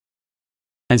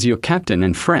As your captain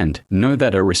and friend, know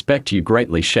that I respect you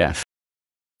greatly, chef.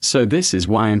 So this is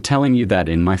why I'm telling you that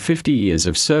in my 50 years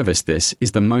of service this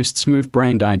is the most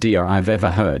smooth-brained idea I've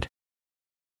ever heard.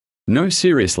 No,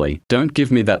 seriously, don't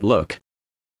give me that look.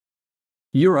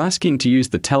 You're asking to use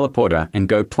the teleporter and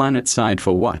go planet-side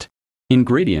for what?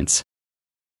 Ingredients?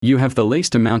 You have the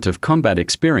least amount of combat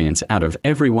experience out of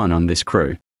everyone on this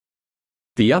crew.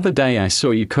 The other day I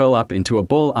saw you curl up into a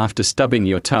ball after stubbing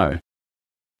your toe.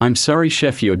 I'm sorry,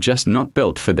 chef, you're just not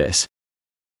built for this.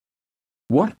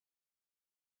 What?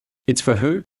 It's for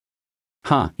who?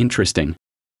 Interesting.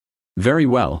 Very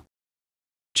well.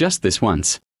 Just this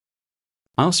once.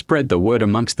 I'll spread the word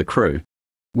amongst the crew.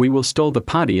 We will stall the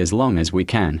party as long as we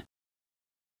can.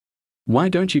 Why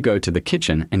don't you go to the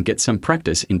kitchen and get some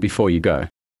practice in before you go?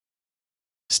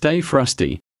 Stay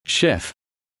frosty, chef.